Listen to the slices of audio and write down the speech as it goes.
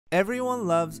Everyone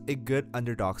loves a good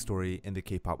underdog story in the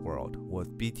K-pop world,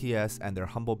 with BTS and their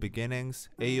humble beginnings,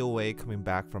 AOA coming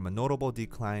back from a notable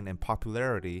decline in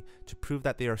popularity to prove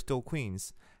that they are still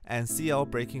queens, and CL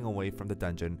breaking away from the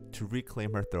dungeon to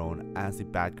reclaim her throne as the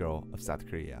bad girl of South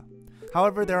Korea.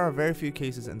 However, there are very few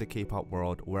cases in the K-pop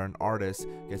world where an artist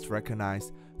gets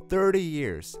recognized 30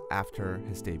 years after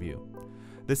his debut.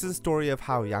 This is a story of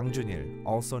how Joon Il,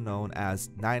 also known as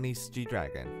 90's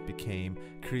G-Dragon, became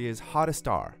Korea's hottest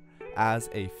star as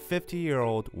a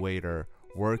 50-year-old waiter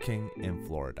working in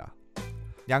Florida.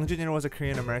 Joon Il was a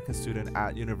Korean-American student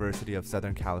at University of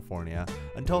Southern California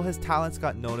until his talents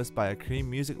got noticed by a Korean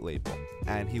music label,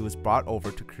 and he was brought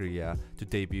over to Korea to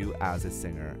debut as a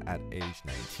singer at age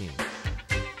 19.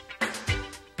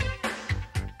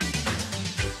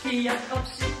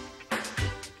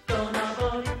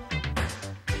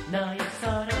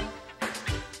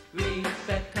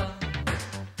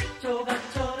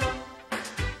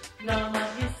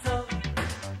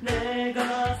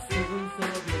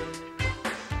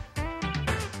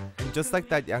 Just like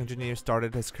that, Joon Il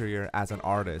started his career as an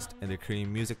artist in the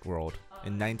Korean music world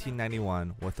in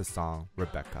 1991 with the song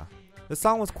Rebecca. The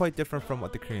song was quite different from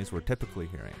what the Koreans were typically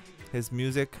hearing. His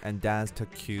music and dance took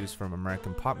cues from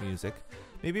American pop music,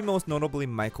 maybe most notably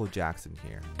Michael Jackson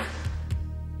here.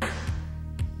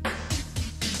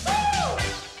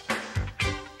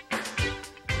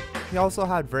 He also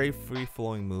had very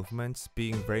free-flowing movements,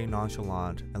 being very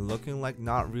nonchalant and looking like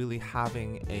not really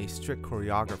having a strict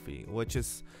choreography, which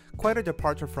is quite a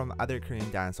departure from other Korean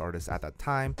dance artists at that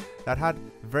time that had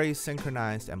very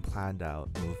synchronized and planned out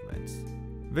movements.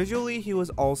 Visually, he was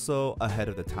also ahead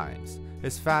of the times.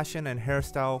 His fashion and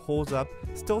hairstyle holds up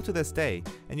still to this day,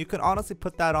 and you can honestly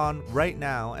put that on right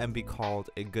now and be called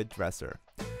a good dresser.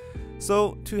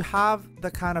 So to have the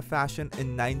kind of fashion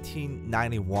in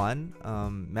 1991,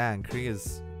 man, Korea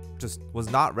just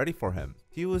was not ready for him.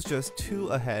 He was just too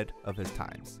ahead of his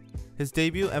times. His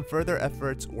debut and further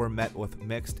efforts were met with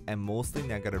mixed and mostly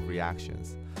negative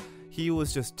reactions. He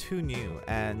was just too new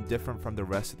and different from the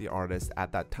rest of the artists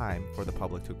at that time for the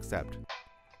public to accept.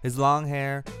 His long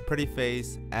hair, pretty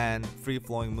face, and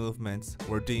free-flowing movements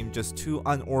were deemed just too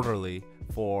unorderly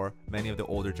for many of the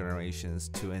older generations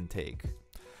to intake.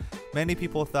 Many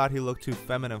people thought he looked too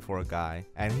feminine for a guy,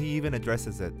 and he even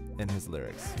addresses it in his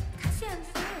lyrics.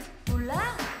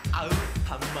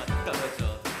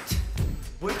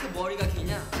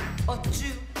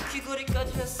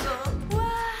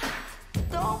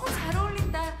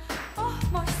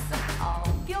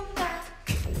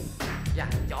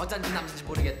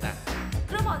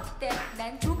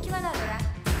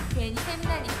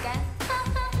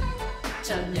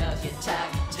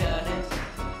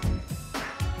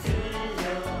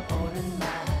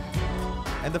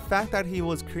 And the fact that he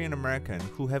was Korean American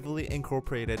who heavily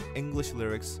incorporated English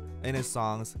lyrics in his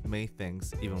songs made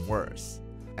things even worse.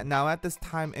 And now at this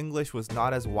time, English was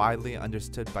not as widely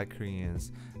understood by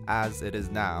Koreans as it is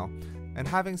now, and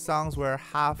having songs where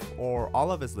half or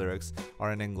all of his lyrics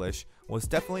are in English was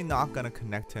definitely not going to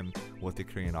connect him with the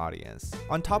Korean audience.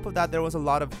 On top of that, there was a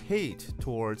lot of hate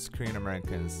towards Korean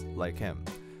Americans like him.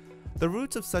 The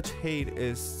roots of such hate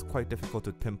is quite difficult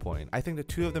to pinpoint. I think the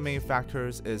two of the main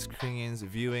factors is Koreans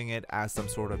viewing it as some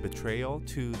sort of betrayal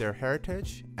to their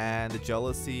heritage and the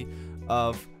jealousy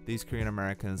of these Korean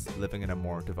Americans living in a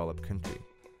more developed country.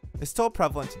 It's still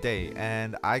prevalent today,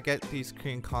 and I get these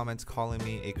Korean comments calling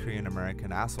me a Korean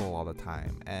American asshole all the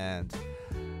time, and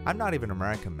I'm not even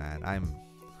American, man. I'm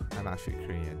actually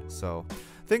Korean. So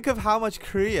think of how much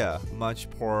Korea, much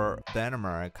poorer than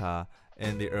America,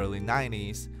 in the early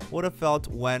 90s would have felt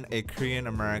when a Korean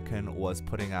American was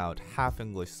putting out half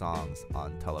English songs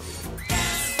on television.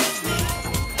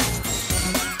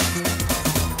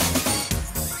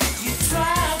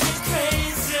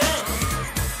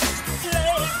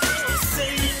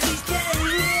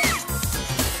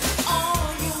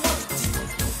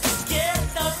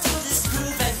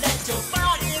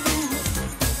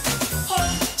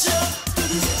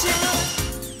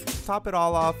 To top it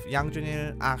all off, Joon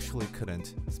Il actually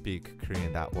couldn't speak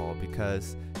Korean that well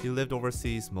because he lived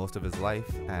overseas most of his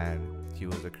life and he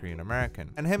was a Korean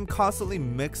American. And him constantly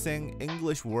mixing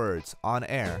English words on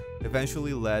air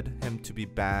eventually led him to be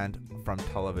banned from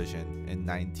television in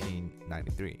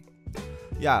 1993.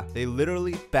 Yeah, they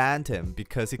literally banned him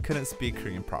because he couldn't speak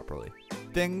Korean properly.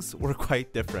 Things were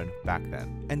quite different back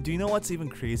then. And do you know what's even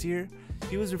crazier?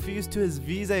 He was refused to his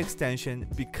visa extension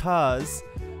because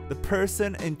the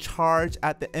person in charge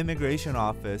at the immigration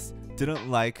office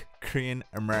didn't like Korean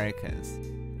Americans.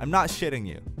 I'm not shitting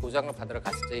you. 도장을 받으러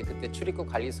갔을 때 그때 출입국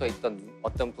관리소에 있던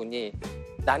어떤 분이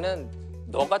나는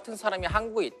너 같은 사람이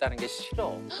한국에 있다는 게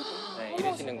싫어. 네,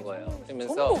 이러시는 거예요.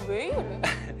 그러면서 왜 이래?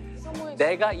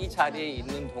 내가 이 자리에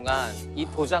있는 동안 이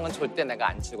도장은 절대 내가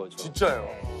안 찍어줘. 진짜요?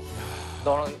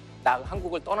 너는 나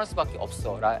한국을 떠날 수밖에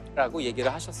없어 라고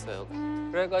얘기를 하셨어요.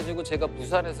 그래가지고 제가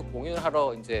부산에서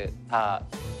공연하러 이제 다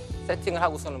세팅을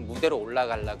하고서는 무대로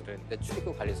올라가려고 그랬는데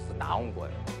출입국 관리소에서 나온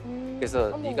거예요.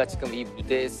 그래서 네가 지금 이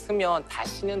무대에 서면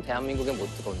다시는 대한민국에 못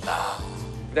들어온다.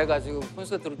 그래가지고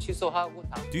콘서트를 취소하고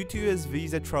Due to his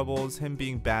visa troubles, him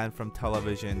being banned from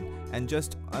television, and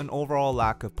just an overall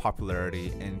lack of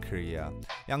popularity in Korea,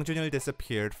 Yang Joon Il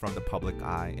disappeared from the public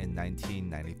eye in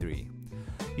 1993.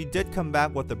 He did come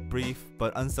back with a brief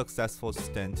but unsuccessful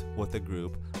stint with the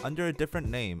group under a different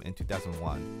name in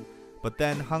 2001, but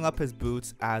then hung up his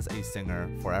boots as a singer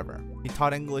forever. He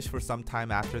taught English for some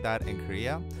time after that in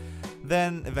Korea,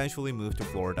 then eventually moved to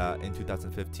Florida in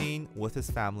 2015 with his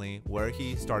family, where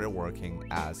he started working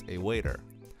as a waiter.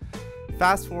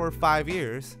 Fast forward 5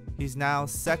 years, he's now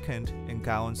second in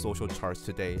Gaon social charts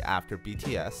today after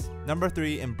BTS, number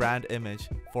 3 in brand image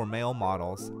for male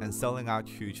models, and selling out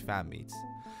huge fan meets.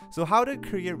 So how did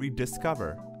Korea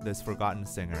rediscover this forgotten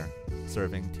singer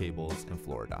serving tables in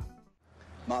Florida?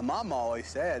 My mom always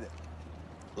said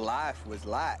life was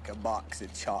like a box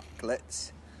of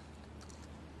chocolates.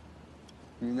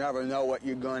 You never know what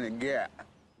you're gonna get.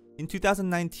 In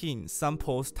 2019, some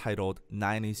posts titled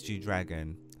 90's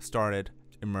G-Dragon started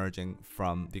emerging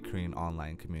from the Korean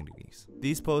online communities.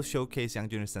 These posts showcase Yang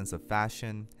Joon Il's sense of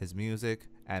fashion, his music,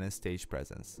 and his stage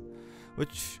presence,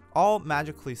 which all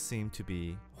magically seem to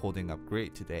be holding up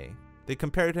great today. They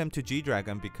compared him to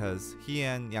G-Dragon because he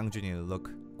and Yang Joon Il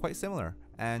look quite similar,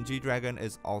 and G-Dragon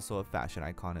is also a fashion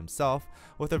icon himself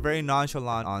with a very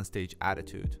nonchalant onstage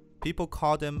attitude. People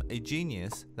called him a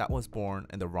genius that was born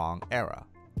in the wrong era.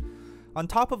 On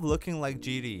top of looking like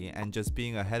GD and just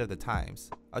being ahead of the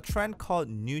times, a trend called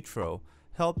neutral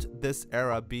helped this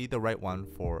era be the right one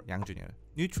for Yang Joon Il.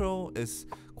 Neutral is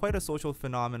quite a social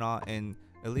phenomenon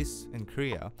at least in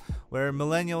Korea, where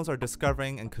millennials are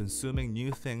discovering and consuming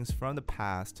new things from the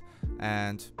past,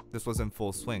 and this was in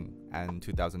full swing in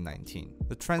 2019.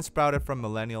 The trend sprouted from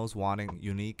millennials wanting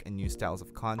unique and new styles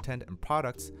of content and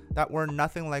products that were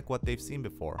nothing like what they've seen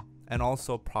before, and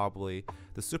also probably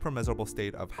the super miserable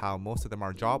state of how most of them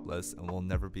are jobless and will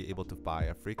never be able to buy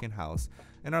a freaking house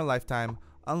in our lifetime,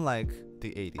 unlike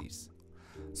the 80s.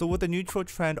 So with the neutral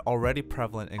trend already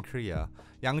prevalent in Korea,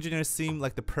 Yang Joon Il seemed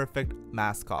like the perfect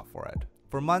mascot for it.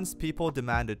 For months, people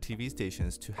demanded TV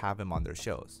stations to have him on their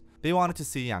shows. They wanted to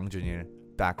see Yang Joon Il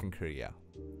back in Korea.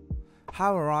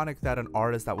 How ironic that an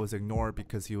artist that was ignored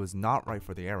because he was not right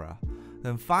for the era,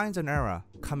 then finds an era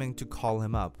coming to call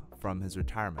him up from his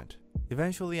retirement.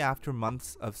 Eventually, after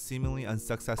months of seemingly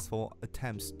unsuccessful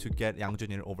attempts to get Yang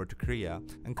Joon Il over to Korea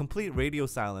and complete radio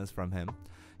silence from him,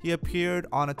 he appeared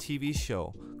on a TV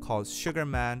show called Sugar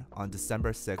Man on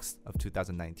December 6th of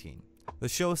 2019. The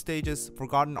show stages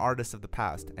forgotten artists of the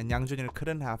past, and Yang Joon Il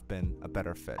couldn't have been a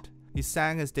better fit. He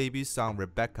sang his debut song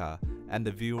Rebecca, and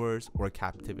the viewers were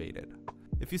captivated.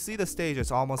 If you see the stage, it's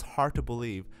almost hard to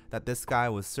believe that this guy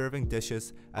was serving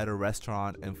dishes at a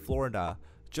restaurant in Florida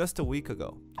just a week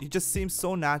ago. He just seems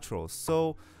so natural,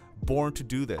 so born to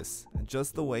do this,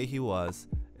 just the way he was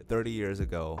 30 years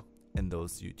ago in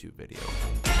those YouTube videos.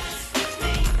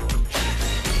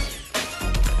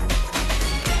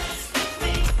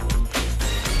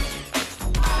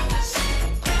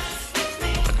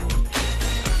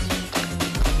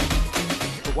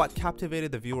 But what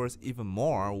captivated the viewers even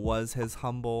more was his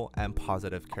humble and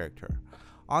positive character.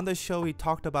 On the show, he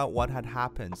talked about what had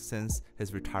happened since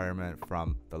his retirement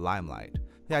from the limelight.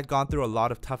 He had gone through a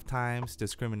lot of tough times,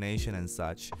 discrimination and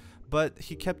such, but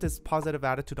he kept his positive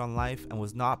attitude on life and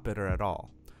was not bitter at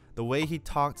all. The way he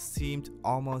talked seemed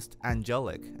almost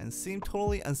angelic and seemed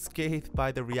totally unscathed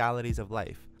by the realities of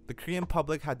life. The Korean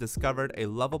public had discovered a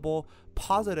lovable,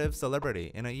 positive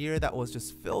celebrity in a year that was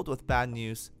just filled with bad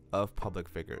news of public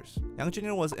figures. Yang Joon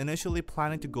Il was initially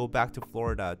planning to go back to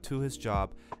Florida to his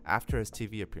job after his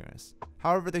TV appearance.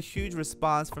 However, the huge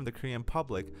response from the Korean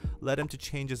public led him to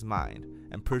change his mind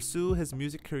and pursue his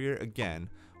music career again,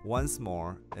 once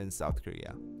more in South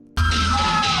Korea.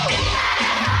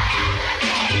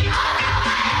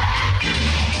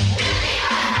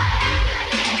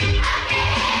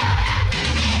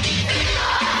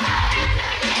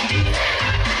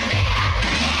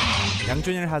 Yang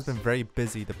Joon Il has been very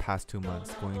busy the past 2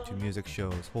 months, going to music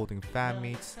shows, holding fan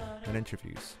meets, and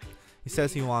interviews. He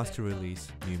says he wants to release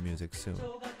new music soon.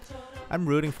 I'm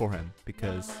rooting for him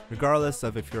because, regardless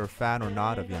of if you're a fan or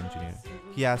not of Yang Joon Il,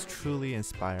 he has truly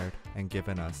inspired and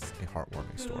given us a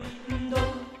heartwarming story.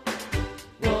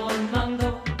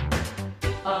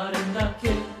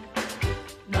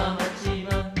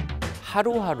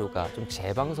 하루하루가 좀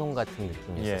재방송 같은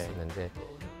느낌이 예. 있었는데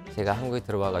제가 한국에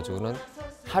들어와가지고는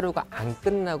하루가 안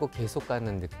끝나고 계속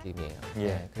가는 느낌이에요. 예.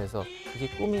 네, 그래서 이게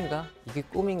꿈인가? 이게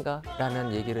꿈인가?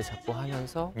 라는 얘기를 자꾸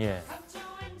하면서 예.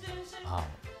 아,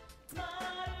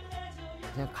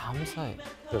 그냥 감사해요.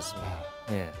 그렇습니다.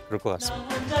 예, 그럴 것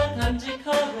같습니다.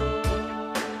 간직하고